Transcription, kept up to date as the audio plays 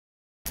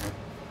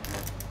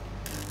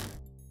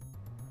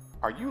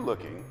Are you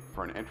looking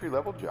for an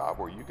entry-level job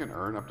where you can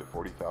earn up to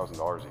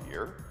 $40,000 a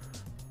year?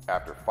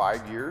 After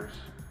 5 years,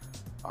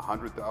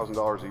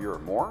 $100,000 a year or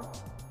more?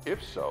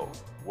 If so,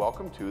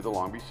 welcome to the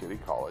Long Beach City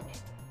College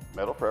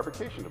Metal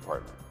Fabrication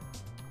Department.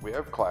 We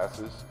have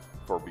classes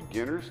for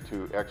beginners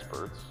to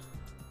experts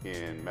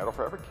in metal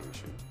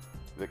fabrication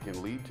that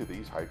can lead to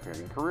these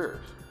high-paying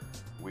careers.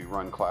 We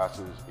run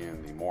classes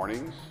in the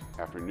mornings,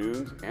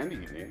 afternoons, and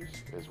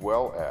evenings, as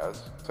well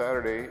as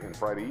Saturday and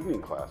Friday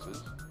evening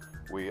classes.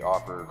 We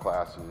offer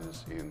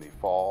classes in the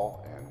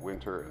fall and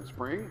winter and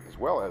spring, as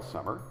well as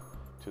summer,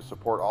 to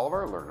support all of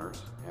our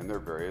learners and their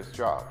various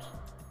jobs.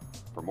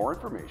 For more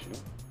information,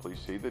 please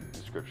see the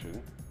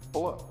description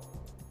below.